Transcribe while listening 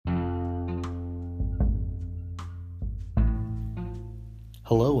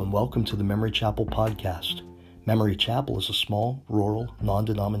Hello and welcome to the Memory Chapel podcast. Memory Chapel is a small, rural,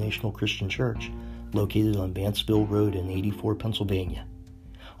 non-denominational Christian church located on Vanceville Road in 84, Pennsylvania.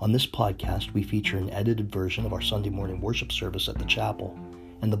 On this podcast, we feature an edited version of our Sunday morning worship service at the chapel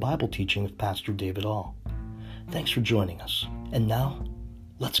and the Bible teaching of Pastor David All. Thanks for joining us. And now,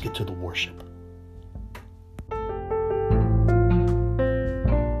 let's get to the worship.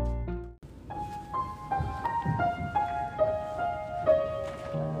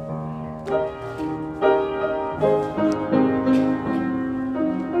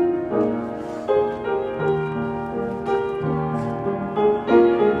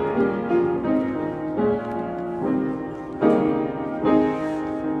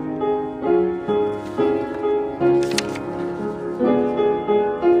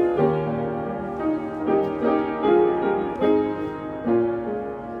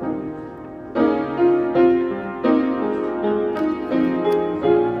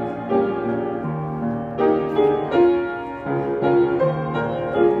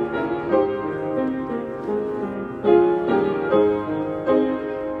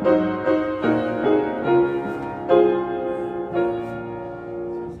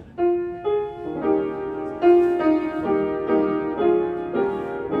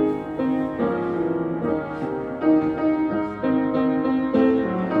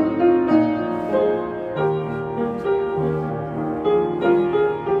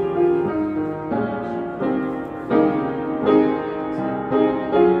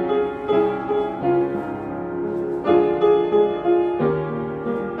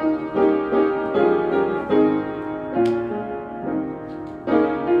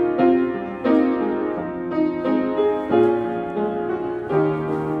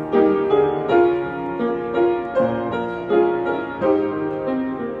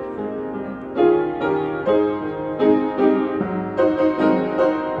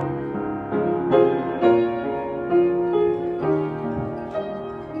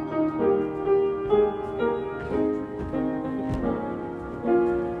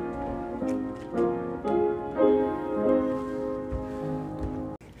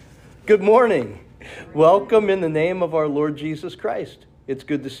 Good morning. Welcome in the name of our Lord Jesus Christ. It's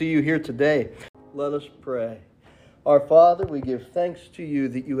good to see you here today. Let us pray. Our Father, we give thanks to you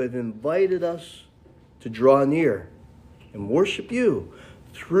that you have invited us to draw near and worship you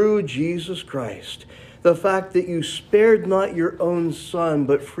through Jesus Christ. The fact that you spared not your own Son,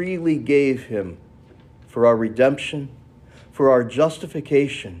 but freely gave him for our redemption, for our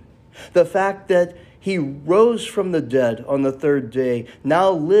justification. The fact that he rose from the dead on the third day,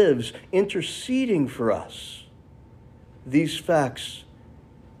 now lives interceding for us. These facts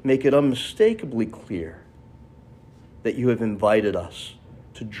make it unmistakably clear that you have invited us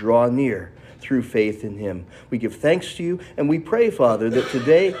to draw near through faith in him. We give thanks to you, and we pray, Father, that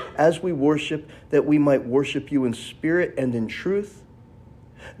today, as we worship, that we might worship you in spirit and in truth,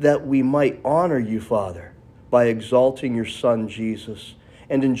 that we might honor you, Father, by exalting your Son, Jesus,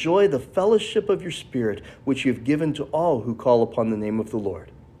 and enjoy the fellowship of your Spirit, which you have given to all who call upon the name of the Lord.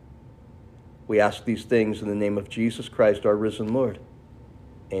 We ask these things in the name of Jesus Christ, our risen Lord.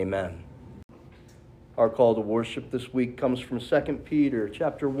 Amen. Our call to worship this week comes from 2 Peter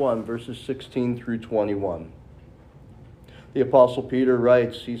chapter 1, verses 16 through 21. The Apostle Peter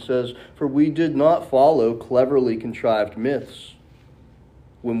writes, he says, "For we did not follow cleverly contrived myths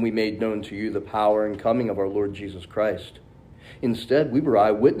when we made known to you the power and coming of our Lord Jesus Christ. Instead, we were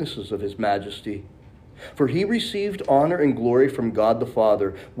eyewitnesses of his majesty. For he received honor and glory from God the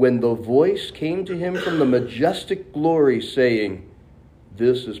Father when the voice came to him from the majestic glory, saying,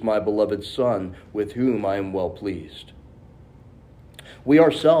 'This is my beloved Son, with whom I am well pleased.' We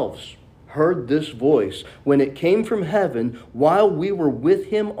ourselves heard this voice when it came from heaven while we were with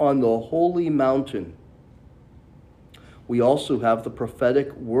him on the holy mountain. We also have the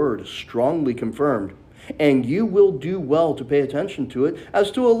prophetic word strongly confirmed, and you will do well to pay attention to it as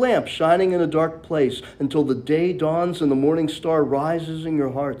to a lamp shining in a dark place until the day dawns and the morning star rises in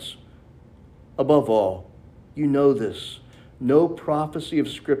your hearts. Above all, you know this. No prophecy of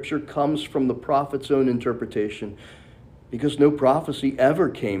Scripture comes from the prophet's own interpretation, because no prophecy ever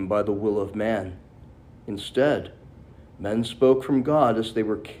came by the will of man. Instead, men spoke from God as they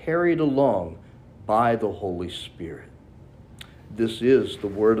were carried along by the Holy Spirit." This is the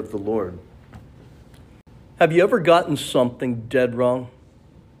word of the Lord. Have you ever gotten something dead wrong?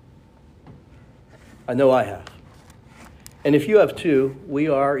 I know I have. And if you have too, we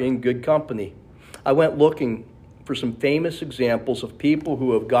are in good company. I went looking for some famous examples of people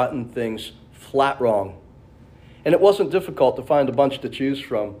who have gotten things flat wrong. And it wasn't difficult to find a bunch to choose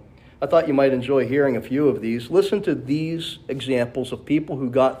from. I thought you might enjoy hearing a few of these. Listen to these examples of people who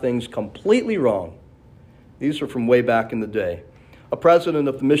got things completely wrong. These are from way back in the day. A president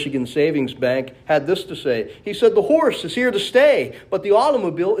of the Michigan Savings Bank had this to say. He said, "The horse is here to stay, but the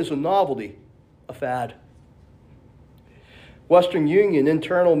automobile is a novelty, a fad." Western Union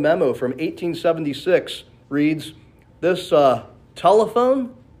internal memo from 1876 reads, "This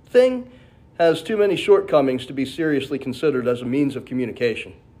telephone thing has too many shortcomings to be seriously considered as a means of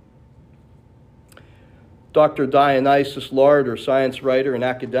communication." Dr. Dionysius Larder, science writer and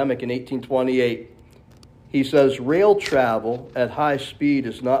academic in 1828, he says, "Rail travel at high speed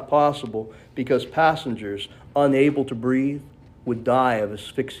is not possible because passengers, unable to breathe, would die of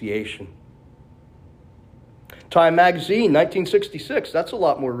asphyxiation." Time magazine, 1966, that's a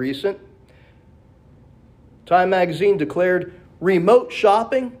lot more recent. Time magazine declared, "Remote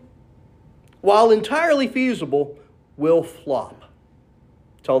shopping, while entirely feasible, will flop."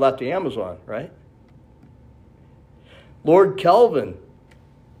 Tell that to Amazon, right? Lord Kelvin,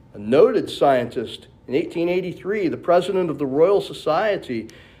 a noted scientist, in 1883, the president of the Royal Society,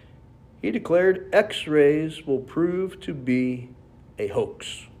 he declared X-rays will prove to be a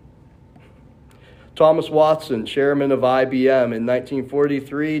hoax. Thomas Watson, chairman of IBM in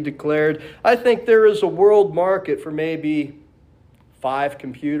 1943, declared, "I think there is a world market for maybe 5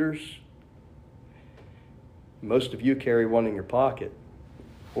 computers." Most of you carry one in your pocket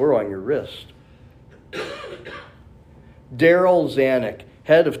or on your wrist. Darryl Zanuck,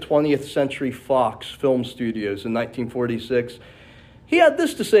 head of 20th Century Fox Film Studios in 1946, he had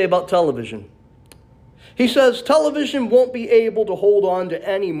this to say about television. He says, "Television won't be able to hold on to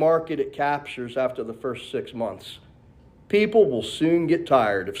any market it captures after the first 6 months. People will soon get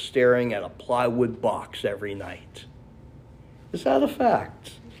tired of staring at a plywood box every night." Is that a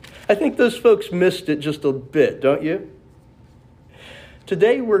fact? I think those folks missed it just a bit, don't you?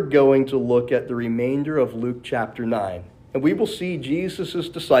 Today we're going to look at the remainder of Luke chapter 9, and we will see Jesus'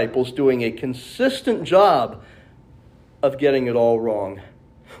 disciples doing a consistent job of getting it all wrong.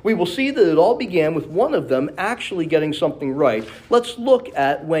 We will see that it all began with one of them actually getting something right. Let's look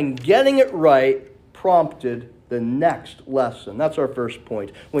at when getting it right prompted the next lesson. That's our first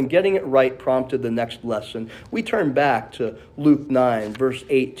point. When getting it right prompted the next lesson. We turn back to Luke 9, verse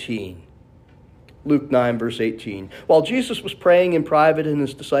 18. Luke 9, verse 18. While Jesus was praying in private and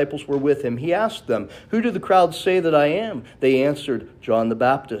his disciples were with him, he asked them, "Who do the crowds say that I am?" They answered, "John the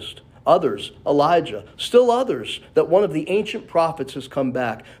Baptist. Others, Elijah. Still others, that one of the ancient prophets has come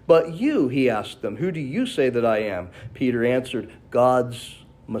back. But you," he asked them, "who do you say that I am?" Peter answered, "God's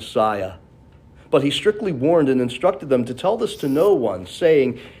Messiah." But he strictly warned and instructed them to tell this to no one,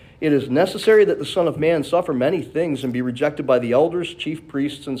 saying, "It is necessary that the Son of Man suffer many things and be rejected by the elders, chief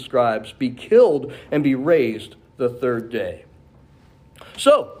priests, and scribes, be killed, and be raised the third day."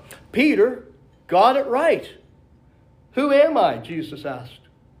 So, Peter got it right. "Who am I?" Jesus asked.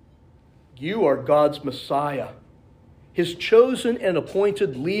 "You are God's Messiah, his chosen and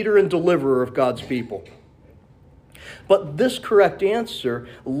appointed leader and deliverer of God's people." But this correct answer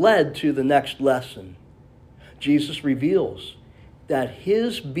led to the next lesson. Jesus reveals that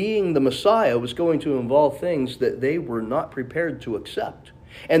his being the Messiah was going to involve things that they were not prepared to accept.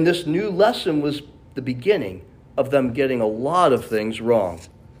 And this new lesson was the beginning of them getting a lot of things wrong.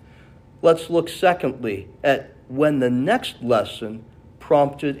 Let's look secondly at when the next lesson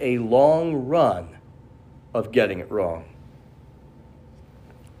prompted a long run of getting it wrong.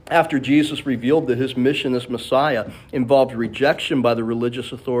 After Jesus revealed that his mission as Messiah involved rejection by the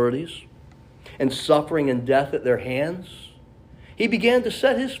religious authorities and suffering and death at their hands, he began to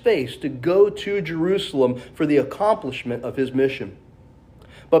set his face to go to Jerusalem for the accomplishment of his mission.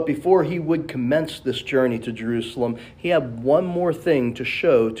 But before he would commence this journey to Jerusalem, he had one more thing to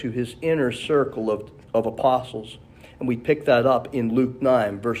show to his inner circle of apostles. And we pick that up in Luke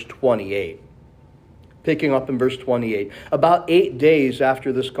 9, verse 28. Picking up in verse 28. About 8 days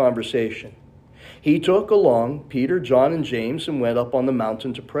after this conversation, he took along Peter, John, and James and went up on the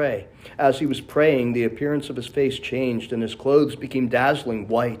mountain to pray. As he was praying, the appearance of his face changed and his clothes became dazzling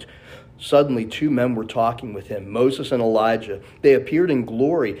white. Suddenly, 2 men were talking with him, Moses and Elijah. They appeared in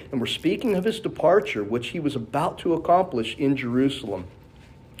glory and were speaking of his departure, which he was about to accomplish in Jerusalem.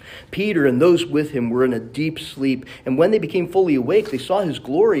 Peter and those with him were in a deep sleep, and when they became fully awake, they saw his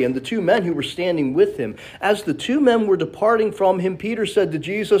glory and the 2 men who were standing with him. As the 2 men were departing from him, Peter said to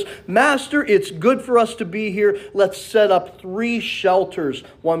Jesus, "Master, it's good for us to be here. Let's set up 3 shelters,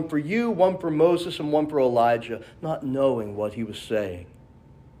 one for you, one for Moses, and one for Elijah," not knowing what he was saying.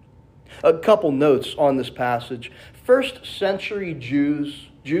 A couple notes on this passage. First century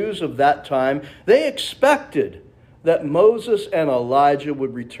Jews of that time, they expected that Moses and Elijah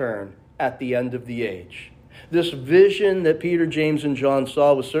would return at the end of the age. This vision that Peter, James, and John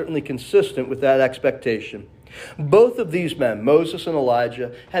saw was certainly consistent with that expectation. Both of these men, Moses and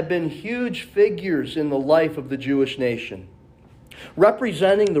Elijah, had been huge figures in the life of the Jewish nation,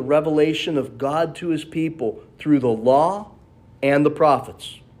 representing the revelation of God to his people through the law and the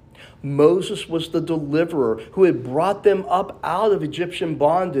prophets. Moses was the deliverer who had brought them up out of Egyptian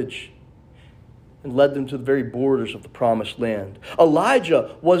bondage and led them to the very borders of the promised land.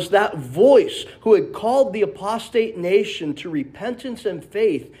 Elijah was that voice who had called the apostate nation to repentance and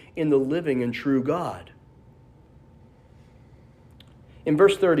faith in the living and true God. In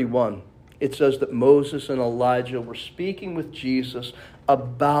verse 31, it says that Moses and Elijah were speaking with Jesus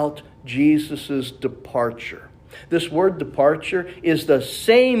about Jesus' departure. This word departure is the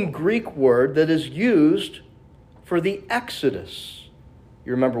same Greek word that is used for the Exodus.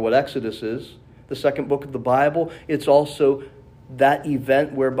 You remember what Exodus is? The second book of the Bible. It's also that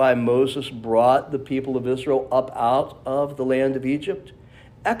event whereby Moses brought the people of Israel up out of the land of Egypt.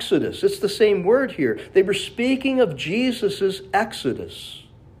 Exodus. It's the same word here. They were speaking of Jesus' Exodus.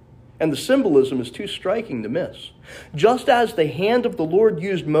 And the symbolism is too striking to miss. Just as the hand of the Lord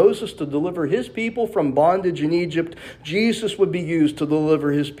used Moses to deliver his people from bondage in Egypt, Jesus would be used to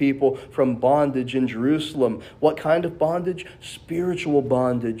deliver his people from bondage in Jerusalem. What kind of bondage? Spiritual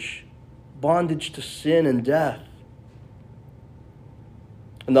bondage. Bondage to sin and death.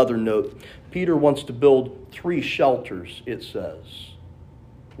 Another note. Peter wants to build 3 shelters, it says.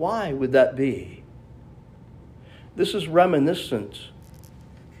 Why would that be? This is reminiscent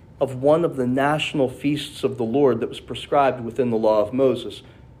of one of the national feasts of the Lord that was prescribed within the law of Moses.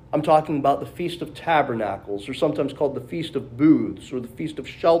 I'm talking about the Feast of Tabernacles, or sometimes called the Feast of Booths, or the Feast of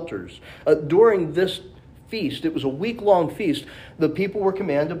Shelters. During this feast, it was a week-long feast, the people were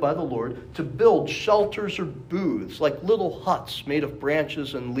commanded by the Lord to build shelters or booths, like little huts made of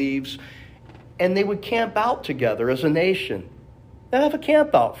branches and leaves, and they would camp out together as a nation. They'd have a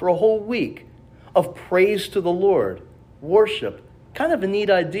camp out for a whole week of praise to the Lord, worship. Kind of a neat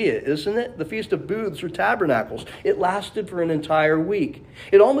idea, isn't it? The Feast of Booths or Tabernacles. It lasted for an entire week.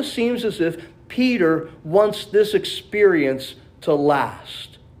 It almost seems as if Peter wants this experience to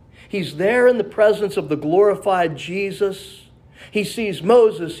last. He's there in the presence of the glorified Jesus. He sees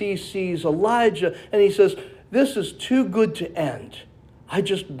Moses, he sees Elijah, and he says, this is too good to end. I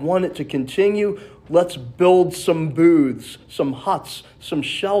just want it to continue. Let's build some booths, some huts, some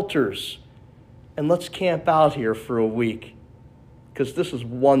shelters, and let's camp out here for a week. Because this is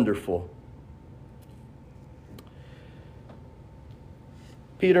wonderful.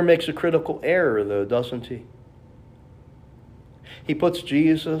 Peter makes a critical error, though, doesn't he? He puts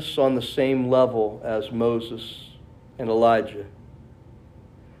Jesus on the same level as Moses and Elijah.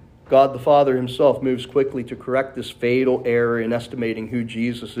 God the Father himself moves quickly to correct this fatal error in estimating who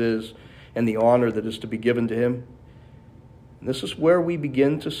Jesus is and the honor that is to be given to him. And this is where we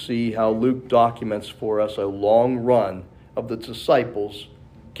begin to see how Luke documents for us a long run of the disciples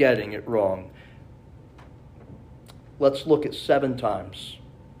getting it wrong. Let's look at 7 times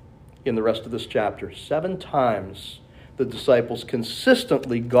in the rest of this chapter. 7 times the disciples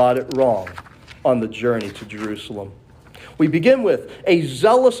consistently got it wrong on the journey to Jerusalem. We begin with a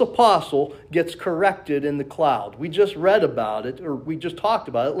zealous apostle gets corrected in the cloud. We just read about it, or we just talked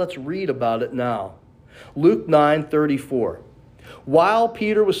about it. Let's read about it now. Luke 9:34. While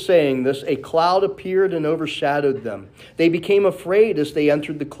Peter was saying this, a cloud appeared and overshadowed them. They became afraid as they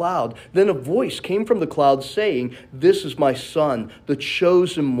entered the cloud. Then a voice came from the cloud saying, "This is my son, the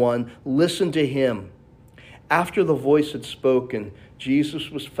chosen one. Listen to him." After the voice had spoken,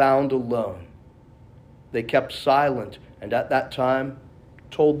 Jesus was found alone. They kept silent and at that time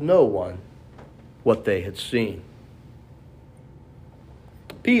told no one what they had seen.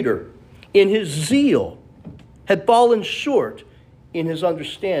 Peter, in his zeal, had fallen short in his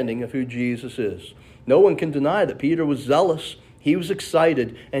understanding of who Jesus is. No one can deny that Peter was zealous. He was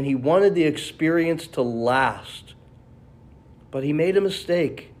excited, and he wanted the experience to last. But he made a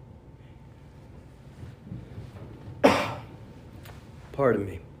mistake. Pardon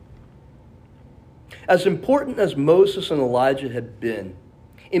me. As important as Moses and Elijah had been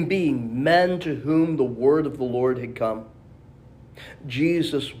in being men to whom the word of the Lord had come,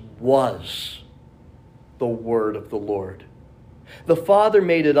 Jesus was the word of the Lord. The Father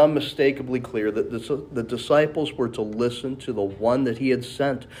made it unmistakably clear that the disciples were to listen to the one that he had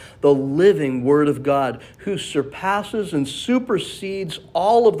sent, the living Word of God, who surpasses and supersedes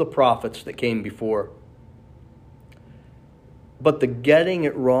all of the prophets that came before. But the getting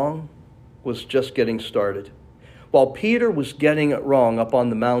it wrong was just getting started. While Peter was getting it wrong up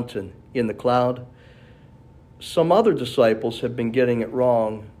on the mountain in the cloud, some other disciples have been getting it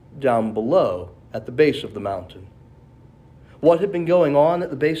wrong down below at the base of the mountain. What had been going on at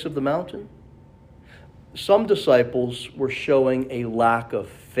the base of the mountain? Some disciples were showing a lack of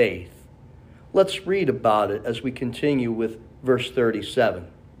faith. Let's read about it as we continue with verse 37.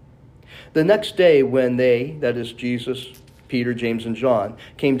 The next day when they, that is Jesus, Peter, James, and John,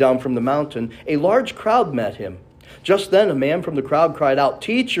 came down from the mountain, a large crowd met him. Just then a man from the crowd cried out,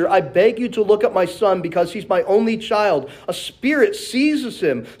 "Teacher, I beg you to look at my son because he's my only child. A spirit seizes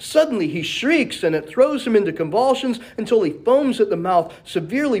him. Suddenly he shrieks and it throws him into convulsions until he foams at the mouth,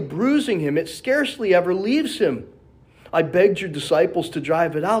 severely bruising him. It scarcely ever leaves him. I begged your disciples to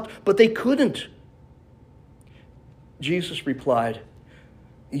drive it out, but they couldn't." Jesus replied,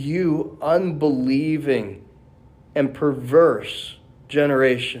 "You unbelieving and perverse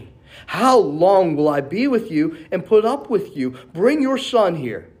generation, how long will I be with you and put up with you? Bring your son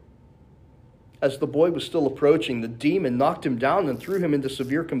here." As the boy was still approaching, the demon knocked him down and threw him into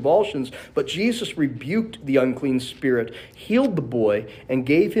severe convulsions. But Jesus rebuked the unclean spirit, healed the boy, and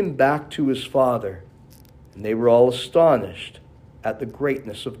gave him back to his father. And they were all astonished at the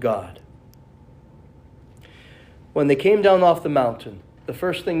greatness of God. When they came down off the mountain, the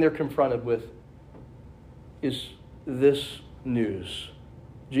first thing they're confronted with is this news.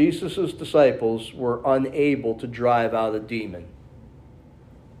 Jesus' disciples were unable to drive out a demon.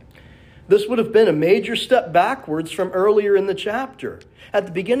 This would have been a major step backwards from earlier in the chapter. At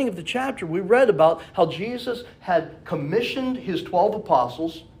the beginning of the chapter, we read about how Jesus had commissioned his 12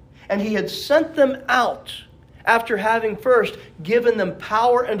 apostles, and he had sent them out after having first given them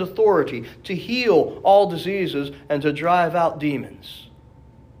power and authority to heal all diseases and to drive out demons.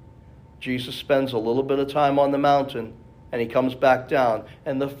 Jesus spends a little bit of time on the mountain, and he comes back down.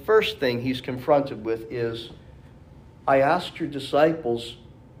 And the first thing he's confronted with is, "I asked your disciples,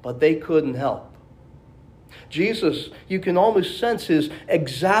 but they couldn't help." Jesus, you can almost sense his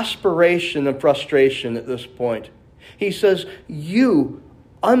exasperation and frustration at this point. He says, "You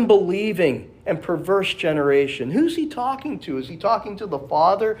unbelieving and perverse generation." Who's he talking to? Is he talking to the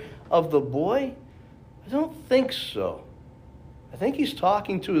father of the boy? I don't think so. I think he's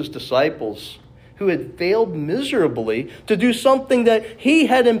talking to his disciples who had failed miserably to do something that he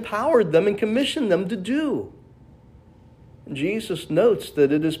had empowered them and commissioned them to do. And Jesus notes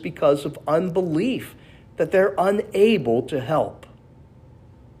that it is because of unbelief that they're unable to help.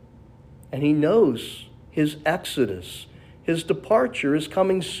 And he knows his exodus, his departure is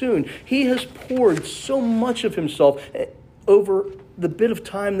coming soon. He has poured so much of himself over the bit of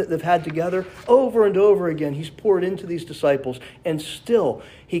time that they've had together, over and over again. He's poured into these disciples, and still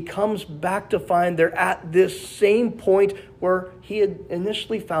he comes back to find they're at this same point where he had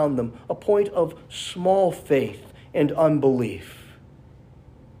initially found them, a point of small faith and unbelief.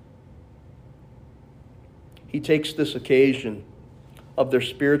 He takes this occasion of their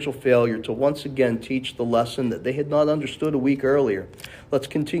spiritual failure to once again teach the lesson that they had not understood a week earlier. Let's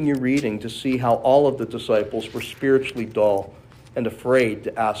continue reading to see how all of the disciples were spiritually dull and afraid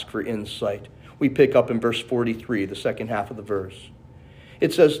to ask for insight. We pick up in verse 43, the second half of the verse.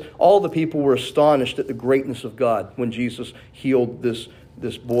 It says, "All the people were astonished at the greatness of God when Jesus healed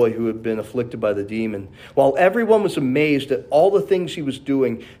this boy who had been afflicted by the demon. While everyone was amazed at all the things he was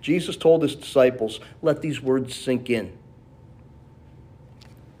doing, Jesus told his disciples, 'Let these words sink in.'"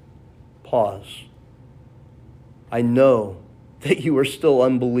 Pause. "I know that you are still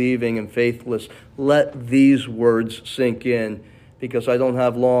unbelieving and faithless. Let these words sink in, because I don't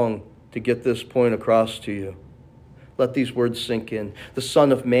have long to get this point across to you. Let these words sink in. The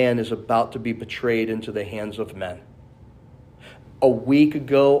Son of Man is about to be betrayed into the hands of men." A week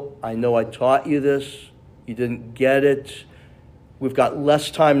ago, I know I taught you this. You didn't get it. We've got less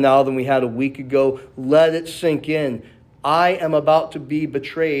time now than we had a week ago. Let it sink in. I am about to be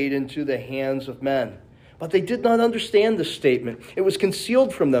betrayed into the hands of men. But they did not understand this statement. It was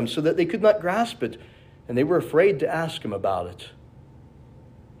concealed from them so that they could not grasp it, and they were afraid to ask him about it.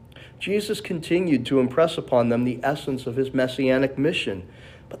 Jesus continued to impress upon them the essence of his messianic mission,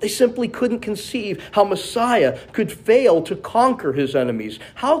 but they simply couldn't conceive how Messiah could fail to conquer his enemies.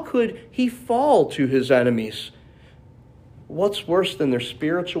 How could he fall to his enemies? What's worse than their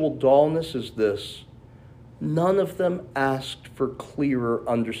spiritual dullness is this: none of them asked for clearer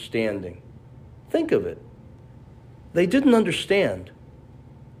understanding. Think of it. They didn't understand.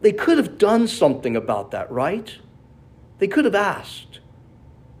 They could have done something about that, right? They could have asked.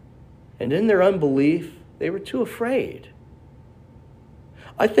 And in their unbelief, they were too afraid.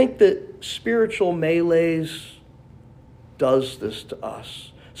 I think that spiritual malaise does this to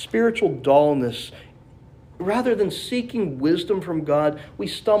us. Spiritual dullness rather than seeking wisdom from God, we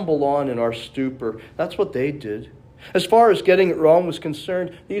stumble on in our stupor. That's what they did. As far as getting it wrong was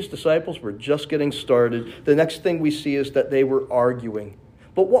concerned, these disciples were just getting started. The next thing we see is that they were arguing.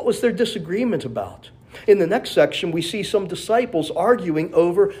 But what was their disagreement about? In the next section, we see some disciples arguing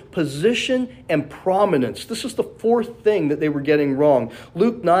over position and prominence. This is the fourth thing that they were getting wrong.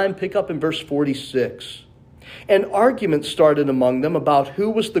 Luke 9, pick up in verse 46. An argument started among them about who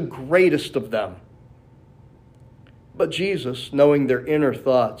was the greatest of them. But Jesus, knowing their inner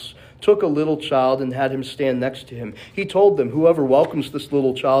thoughts, took a little child and had him stand next to him. He told them, "Whoever welcomes this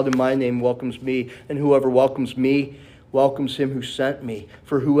little child in my name welcomes me, and whoever welcomes me welcomes him who sent me.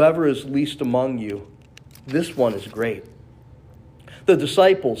 For whoever is least among you, this one is great." The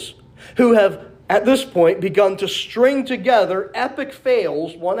disciples, who have at this point begun to string together epic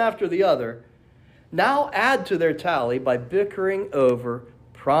fails one after the other, now add to their tally by bickering over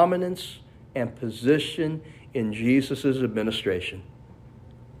prominence and position in Jesus' administration.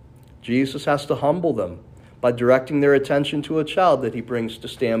 Jesus has to humble them by directing their attention to a child that he brings to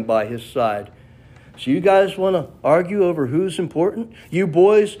stand by his side. So you guys want to argue over who's important? You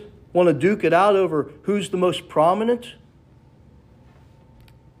boys want to duke it out over who's the most prominent?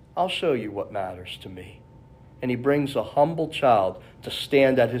 I'll show you what matters to me. And he brings a humble child to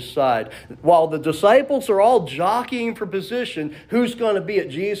stand at his side. While the disciples are all jockeying for position, who's going to be at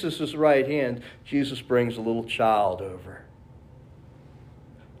Jesus' right hand, Jesus brings a little child over.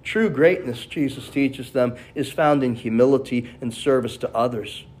 True greatness, Jesus teaches them, is found in humility and service to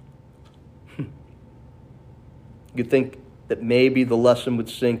others. You'd think that maybe the lesson would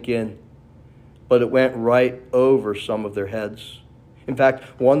sink in, but it went right over some of their heads. In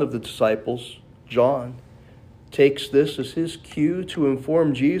fact, one of the disciples, John, takes this as his cue to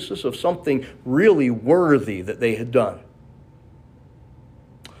inform Jesus of something really worthy that they had done.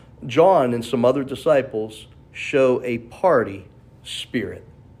 John and some other disciples show a party spirit.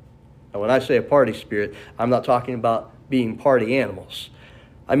 Now, when I say a party spirit, I'm not talking about being party animals.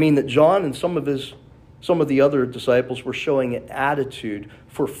 I mean that John and some of the other disciples were showing an attitude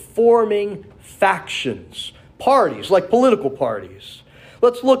for forming factions, parties, like political parties.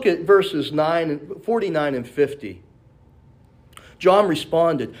 Let's look at verses 49 and 50. John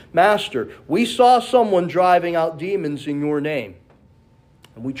responded, "Master, we saw someone driving out demons in your name,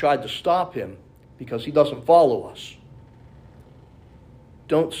 and we tried to stop him because he doesn't follow us."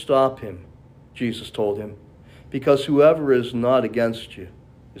 "Don't stop him," Jesus told him, "because whoever is not against you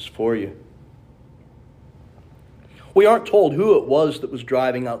is for you." We aren't told who it was that was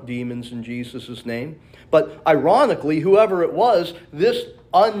driving out demons in Jesus' name, but ironically, whoever it was, this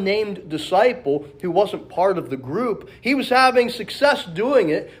unnamed disciple who wasn't part of the group, he was having success doing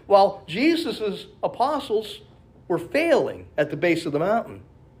it while Jesus' apostles were failing at the base of the mountain.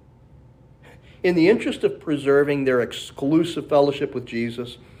 In the interest of preserving their exclusive fellowship with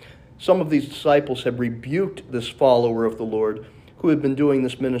Jesus, some of these disciples had rebuked this follower of the Lord who had been doing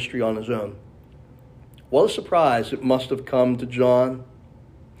this ministry on his own. What a surprise it must have come to John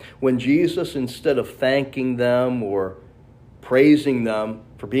when Jesus, instead of thanking them or praising them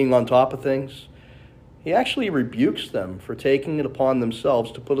for being on top of things, he actually rebukes them for taking it upon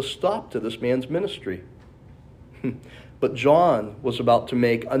themselves to put a stop to this man's ministry. But John was about to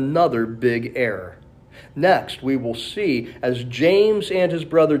make another big error. Next, we will see as James and his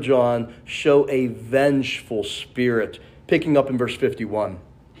brother John show a vengeful spirit, picking up in verse 51.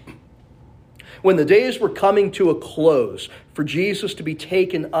 When the days were coming to a close for Jesus to be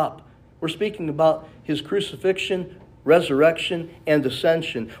taken up, we're speaking about his crucifixion, resurrection, and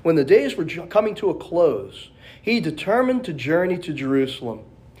ascension. When the days were coming to a close, he determined to journey to Jerusalem.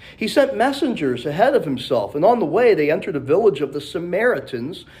 He sent messengers ahead of himself, and on the way they entered a village of the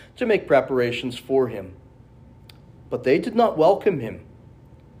Samaritans to make preparations for him. But they did not welcome him.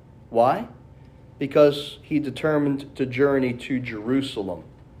 Why? Because he determined to journey to Jerusalem.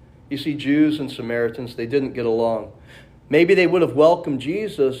 You see, Jews and Samaritans, they didn't get along. Maybe they would have welcomed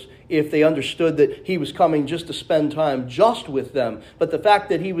Jesus if they understood that he was coming just to spend time just with them. But the fact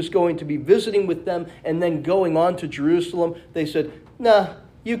that he was going to be visiting with them and then going on to Jerusalem, they said, "Nah,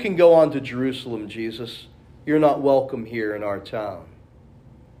 you can go on to Jerusalem, Jesus. You're not welcome here in our town."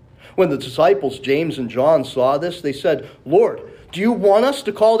 When the disciples, James and John, saw this, they said, "Lord, do you want us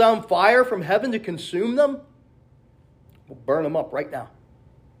to call down fire from heaven to consume them? We'll burn them up right now."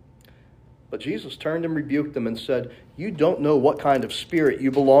 But Jesus turned and rebuked them and said, "You don't know what kind of spirit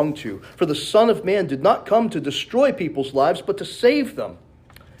you belong to. For the Son of Man did not come to destroy people's lives, but to save them."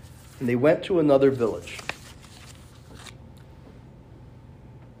 And they went to another village.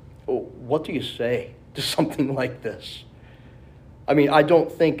 Oh, what do you say to something like this? I mean, I don't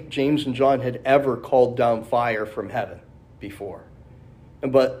think James and John had ever called down fire from heaven before.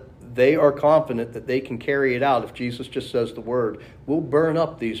 But they are confident that they can carry it out if Jesus just says the word. We'll burn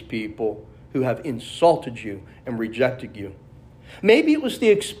up these people who have insulted you and rejected you. Maybe it was the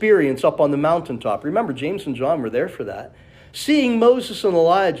experience up on the mountaintop. Remember, James and John were there for that. Seeing Moses and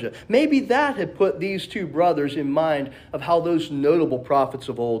Elijah. Maybe that had put these two brothers in mind of how those notable prophets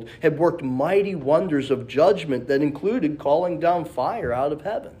of old had worked mighty wonders of judgment that included calling down fire out of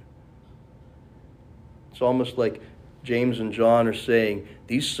heaven. It's almost like James and John are saying,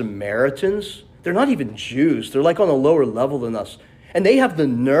 these Samaritans, they're not even Jews. They're like on a lower level than us. And they have the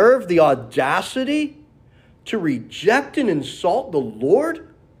nerve, the audacity to reject and insult the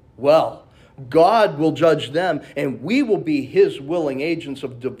Lord? Well, God will judge them, and we will be his willing agents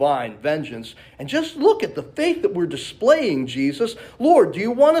of divine vengeance. And just look at the faith that we're displaying, Jesus. Lord, do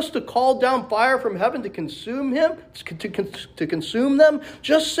you want us to call down fire from heaven to consume him, to consume them?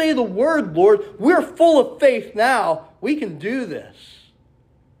 Just say the word, Lord. We're full of faith now. We can do this.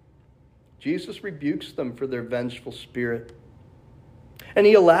 Jesus rebukes them for their vengeful spirit. And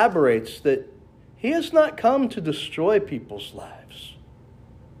he elaborates that he has not come to destroy people's lives.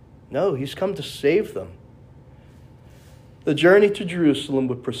 No, he's come to save them. The journey to Jerusalem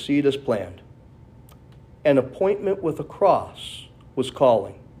would proceed as planned. An appointment with a cross was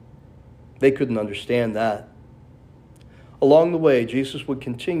calling. They couldn't understand that. Along the way, Jesus would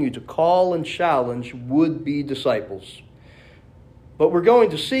continue to call and challenge would-be disciples. But we're going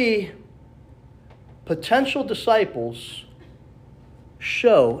to see potential disciples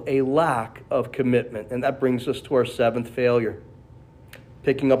show a lack of commitment. And that brings us to our seventh failure.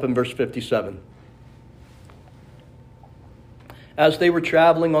 Picking up in verse 57. As they were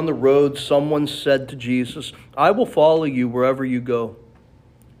traveling on the road, someone said to Jesus, I will follow you wherever you go.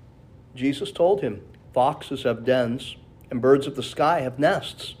 Jesus told him, foxes have dens, and birds of the sky have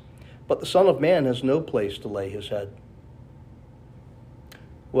nests, but the Son of Man has no place to lay his head.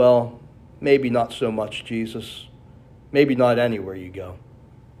 Well, maybe not so much, Jesus. Maybe not anywhere you go.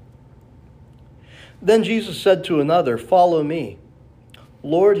 Then Jesus said to another, follow me.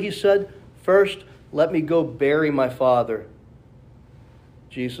 Lord, he said, first, let me go bury my father.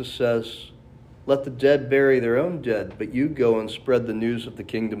 Jesus says, let the dead bury their own dead, but you go and spread the news of the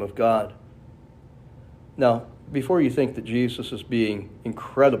kingdom of God. Now, before you think that Jesus is being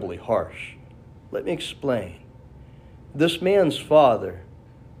incredibly harsh, let me explain. This man's father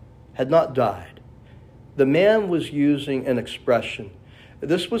had not died. The man was using an expression.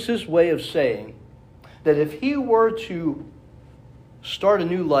 This was his way of saying that if he were to start a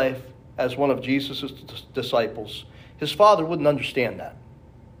new life as one of Jesus' disciples, his father wouldn't understand that.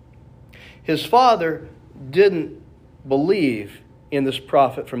 His father didn't believe in this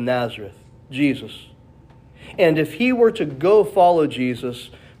prophet from Nazareth, Jesus. And if he were to go follow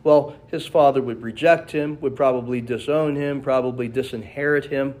Jesus, well, his father would reject him, would probably disown him, probably disinherit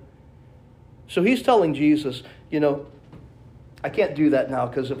him. So he's telling Jesus, I can't do that now,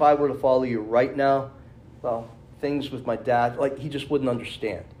 because if I were to follow you right now, well, things with my dad, he just wouldn't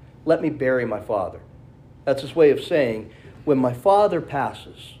understand. Let me bury my father. That's his way of saying, when my father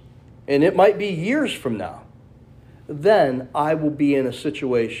passes, and it might be years from now, then I will be in a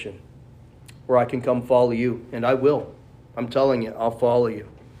situation where I can come follow you, and I will. I'm telling you, I'll follow you.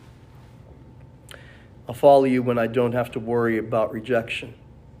 I'll follow you when I don't have to worry about rejection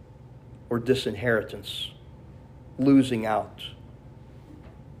or disinheritance, losing out.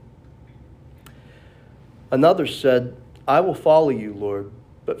 Another said, I will follow you, Lord,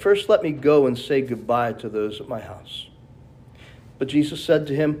 but first let me go and say goodbye to those at my house. But Jesus said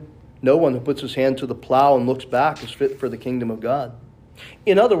to him, no one who puts his hand to the plow and looks back is fit for the kingdom of God.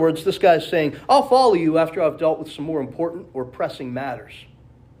 In other words, this guy's saying, I'll follow you after I've dealt with some more important or pressing matters.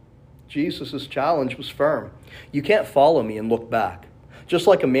 Jesus' challenge was firm. You can't follow me and look back. Just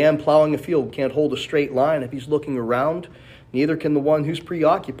like a man plowing a field can't hold a straight line if he's looking around, neither can the one who's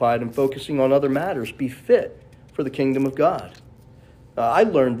preoccupied and focusing on other matters be fit for the kingdom of God. I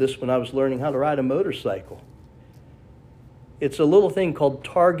learned this when I was learning how to ride a motorcycle. It's a little thing called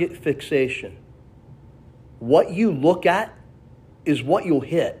target fixation. What you look at is what you'll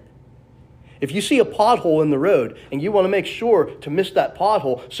hit. If you see a pothole in the road and you want to make sure to miss that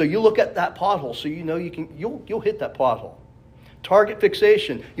pothole, so you look at that pothole so you know you'll hit that pothole. Target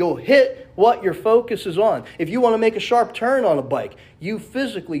fixation. You'll hit what your focus is on. If you want to make a sharp turn on a bike, you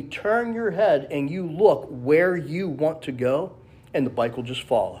physically turn your head and you look where you want to go, and the bike will just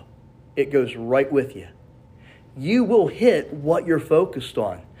follow. It goes right with you. You will hit what you're focused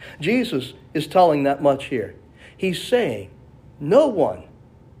on. Jesus is telling that much here. He's saying, no one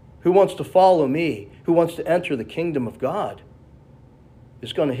who wants to follow me, who wants to enter the kingdom of God,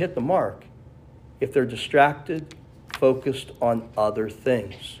 is going to hit the mark if they're distracted, focused on other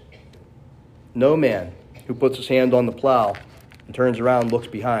things. No man who puts his hand on the plow and turns around and looks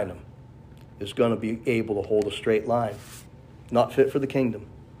behind him is going to be able to hold a straight line. Not fit for the kingdom.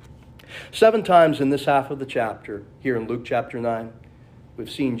 7 times in this half of the chapter, here in Luke chapter 9,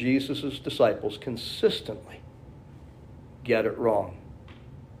 we've seen Jesus' disciples consistently get it wrong.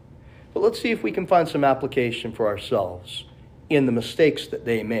 But let's see if we can find some application for ourselves in the mistakes that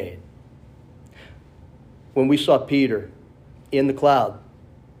they made. When we saw Peter in the cloud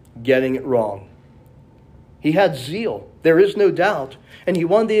getting it wrong, he had zeal, there is no doubt, and he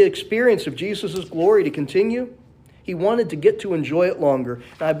wanted the experience of Jesus' glory to continue. He wanted to get to enjoy it longer,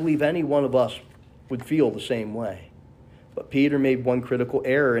 and I believe any one of us would feel the same way. But Peter made one critical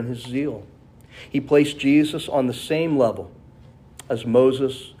error in his zeal. He placed Jesus on the same level as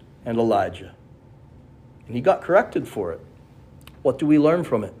Moses and Elijah. And he got corrected for it. What do we learn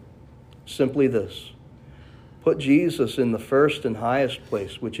from it? Simply this: put Jesus in the first and highest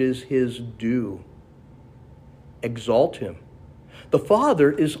place, which is his due. Exalt him. The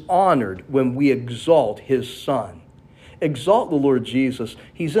Father is honored when we exalt his Son. Exalt the Lord Jesus.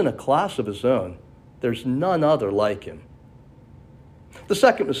 He's in a class of his own. There's none other like him. The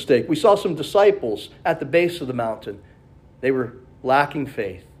second mistake, we saw some disciples at the base of the mountain. They were lacking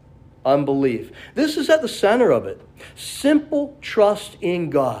faith, unbelief. This is at the center of it. Simple trust in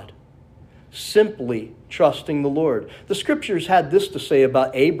God. Simply trusting the Lord. The scriptures had this to say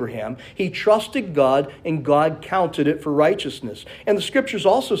about Abraham. He trusted God and God counted it for righteousness. And the scriptures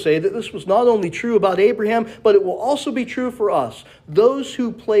also say that this was not only true about Abraham, but it will also be true for us. Those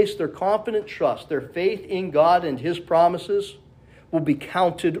who place their confident trust, their faith in God and his promises, will be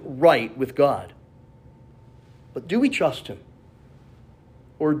counted right with God. But do we trust him?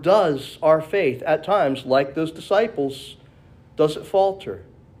 Or does our faith at times, like those disciples, does it falter?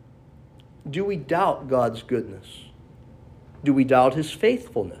 Do we doubt God's goodness? Do we doubt his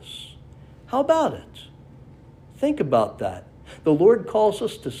faithfulness? How about it? Think about that. The Lord calls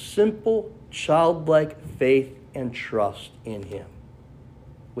us to simple, childlike faith and trust in him.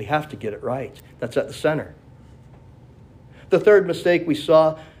 We have to get it right. That's at the center. The third mistake we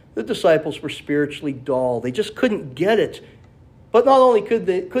saw, the disciples were spiritually dull. They just couldn't get it. But not only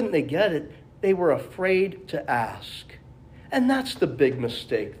couldn't they get it, they were afraid to ask. And that's the big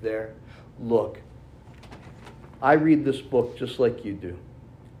mistake there. Look, I read this book just like you do.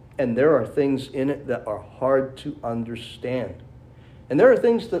 And there are things in it that are hard to understand. And there are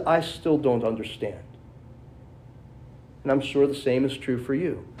things that I still don't understand. And I'm sure the same is true for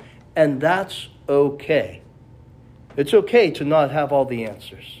you. And that's okay. It's okay to not have all the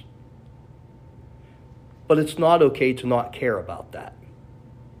answers. But it's not okay to not care about that.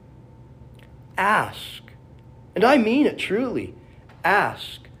 Ask. And I mean it truly.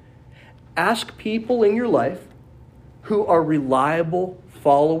 Ask. Ask people in your life who are reliable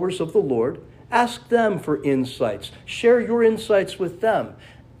followers of the Lord. Ask them for insights. Share your insights with them.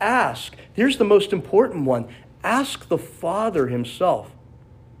 Ask. Here's the most important one. Ask the Father himself.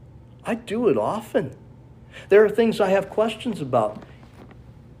 I do it often. There are things I have questions about.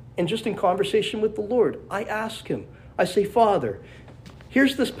 And just in conversation with the Lord, I ask him. I say, Father,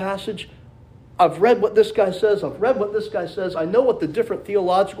 here's this passage. I've read what this guy says. I've read what this guy says. I know what the different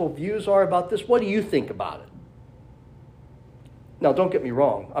theological views are about this. What do you think about it? Now, don't get me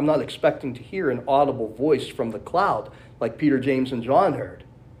wrong. I'm not expecting to hear an audible voice from the cloud like Peter, James, and John heard.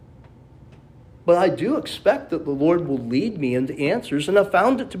 But I do expect that the Lord will lead me into answers, and I've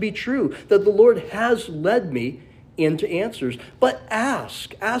found it to be true that the Lord has led me into answers. But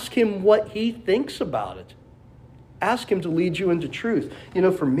ask. Ask him what he thinks about it. Ask him to lead you into truth. You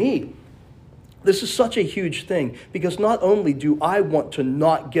know, for me, this is such a huge thing because not only do I want to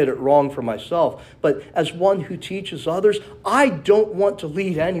not get it wrong for myself, but as one who teaches others, I don't want to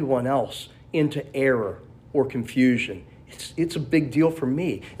lead anyone else into error or confusion. It's a big deal for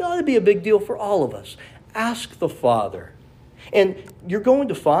me. It ought to be a big deal for all of us. Ask the Father. And you're going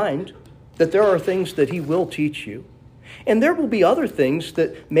to find that there are things that he will teach you. And there will be other things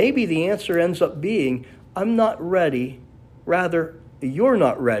that maybe the answer ends up being, I'm not ready. Rather, you're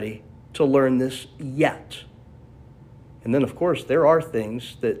not ready to learn this yet. And then, of course, there are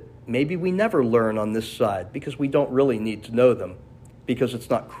things that maybe we never learn on this side because we don't really need to know them because it's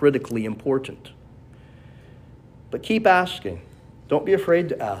not critically important. But keep asking. Don't be afraid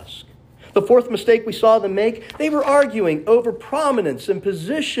to ask. The fourth mistake we saw them make, they were arguing over prominence and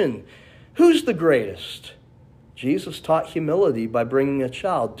position. Who's the greatest? Jesus taught humility by bringing a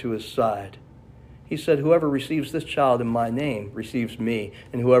child to his side. He said, whoever receives this child in my name receives me,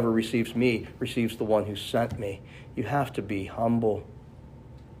 and whoever receives me receives the one who sent me. You have to be humble.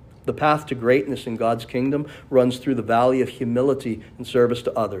 The path to greatness in God's kingdom runs through the valley of humility and service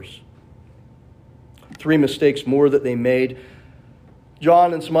to others. 3 mistakes more that they made.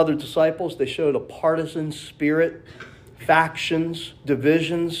 John and some other disciples, they showed a partisan spirit, factions,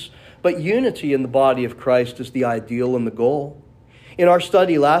 divisions, but unity in the body of Christ is the ideal and the goal. In our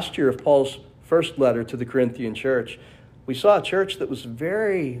study last year of Paul's first letter to the Corinthian church, we saw a church that was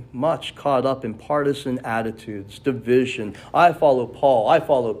very much caught up in partisan attitudes, division. I follow Paul, I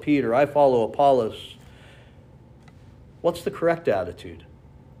follow Peter, I follow Apollos. What's the correct attitude?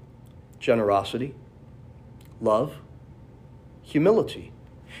 Generosity, love, humility.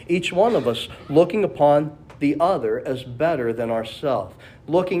 Each one of us looking upon the other as better than ourselves,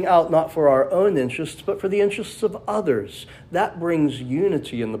 looking out not for our own interests, but for the interests of others. That brings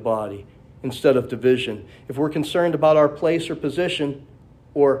unity in the body instead of division. If we're concerned about our place or position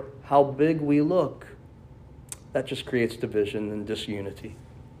or how big we look, that just creates division and disunity.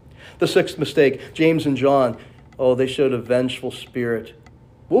 The 6th mistake, James and John, they showed a vengeful spirit.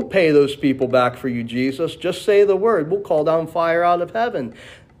 We'll pay those people back for you, Jesus. Just say the word. We'll call down fire out of heaven.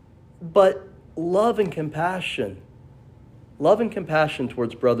 But love and compassion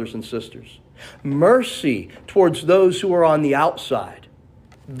towards brothers and sisters. Mercy towards those who are on the outside.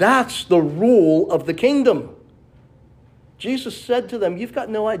 That's the rule of the kingdom. Jesus said to them, you've got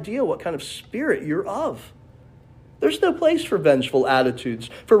no idea what kind of spirit you're of. There's no place for vengeful attitudes,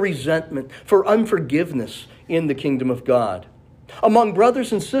 for resentment, for unforgiveness in the kingdom of God. Among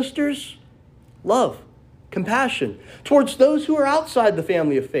brothers and sisters, love, compassion. Towards those who are outside the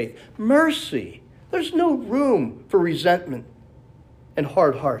family of faith, mercy. There's no room for resentment and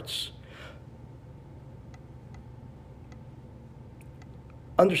hard hearts.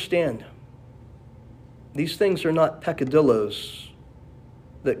 Understand, these things are not peccadillos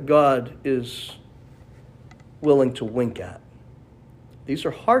that God is willing to wink at. These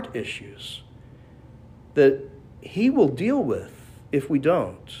are heart issues that He will deal with if we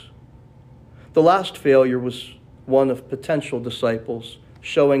don't. The last failure was one of potential disciples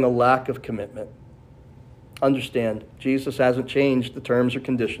showing a lack of commitment. Understand, Jesus hasn't changed the terms or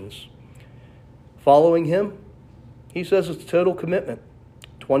conditions. Following Him, He says it's total commitment.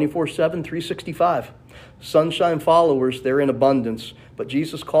 24/7, 365. Sunshine followers, they're in abundance, but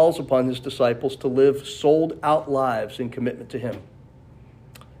Jesus calls upon His disciples to live sold-out lives in commitment to Him.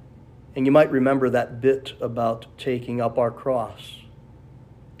 And you might remember that bit about taking up our cross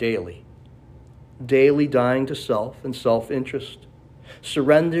daily. Daily dying to self and self-interest.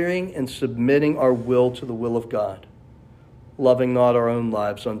 Surrendering and submitting our will to the will of God. Loving not our own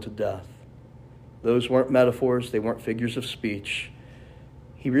lives unto death. Those weren't metaphors, they weren't figures of speech.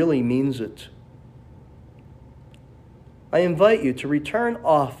 He really means it. I invite you to return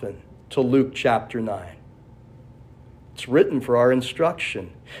often to Luke chapter 9. It's written for our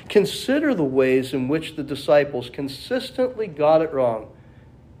instruction. Consider the ways in which the disciples consistently got it wrong.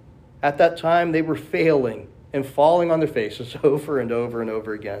 At that time, they were failing and falling on their faces over and over and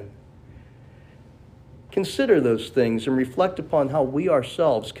over again. Consider those things and reflect upon how we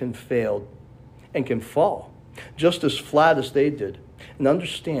ourselves can fail and can fall just as flat as they did. And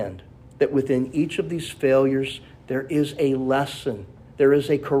understand that within each of these failures, there is a lesson. There is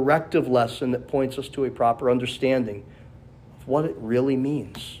a corrective lesson that points us to a proper understanding of what it really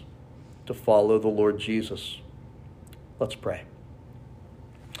means to follow the Lord Jesus. Let's pray.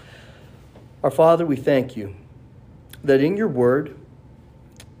 Our Father, we thank you that in your word,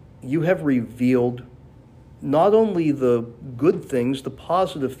 you have revealed not only the good things, the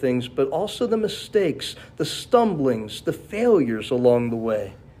positive things, but also the mistakes, the stumblings, the failures along the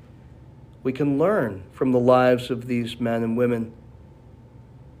way. We can learn from the lives of these men and women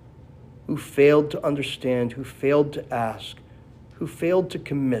who failed to understand, who failed to ask, who failed to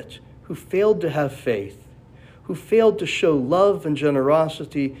commit, who failed to have faith, who failed to show love and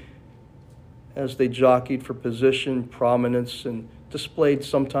generosity as they jockeyed for position, prominence, and displayed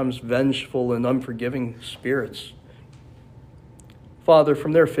sometimes vengeful and unforgiving spirits. Father,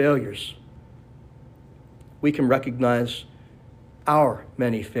 from their failures, we can recognize our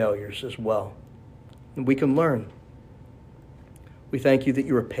many failures as well. And we can learn. We thank you that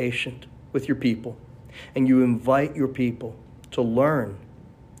you are patient with your people, and you invite your people to learn,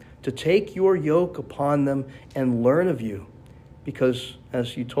 to take your yoke upon them and learn of you, because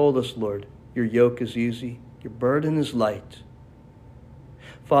as you told us, Lord, your yoke is easy, your burden is light.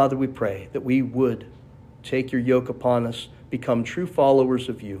 Father, we pray that we would take your yoke upon us, become true followers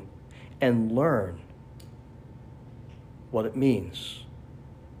of you, and learn what it means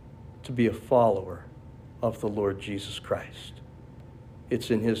to be a follower of the Lord Jesus Christ.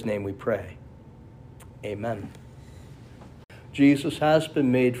 It's in his name we pray. Amen. Jesus has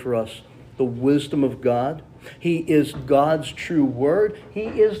been made for us the wisdom of God. He is God's true word. He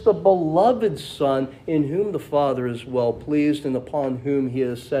is the beloved Son in whom the Father is well pleased and upon whom he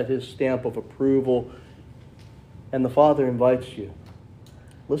has set his stamp of approval. And the Father invites you.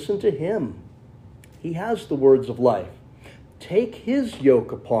 Listen to him. He has the words of life. Take his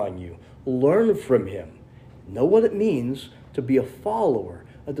yoke upon you. Learn from him. Know what it means to be a follower,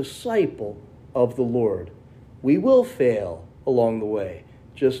 a disciple of the Lord. We will fail along the way,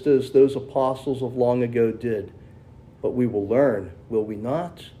 just as those apostles of long ago did. But we will learn, will we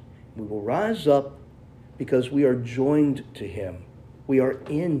not? We will rise up because we are joined to him. We are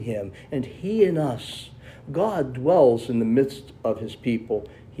in him, and he in us. God dwells in the midst of his people.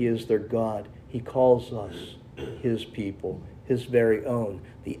 He is their God. He calls us his people, his very own,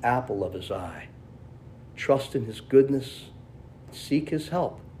 the apple of his eye. Trust in his goodness. Seek his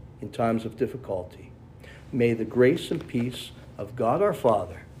help in times of difficulty. May the grace and peace of God our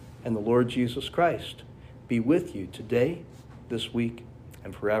Father and the Lord Jesus Christ be with you today, this week,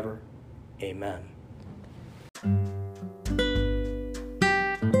 and forever. Amen.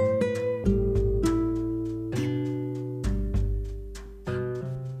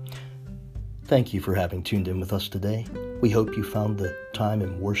 Thank you for having tuned in with us today. We hope you found the time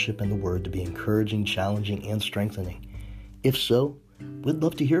in worship and the Word to be encouraging, challenging, and strengthening. If so, we'd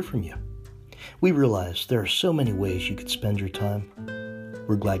love to hear from you. We realize there are so many ways you could spend your time.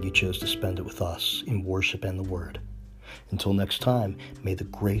 We're glad you chose to spend it with us in worship and the Word. Until next time, may the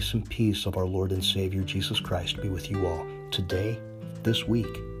grace and peace of our Lord and Savior Jesus Christ be with you all, today, this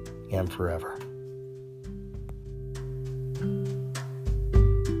week, and forever.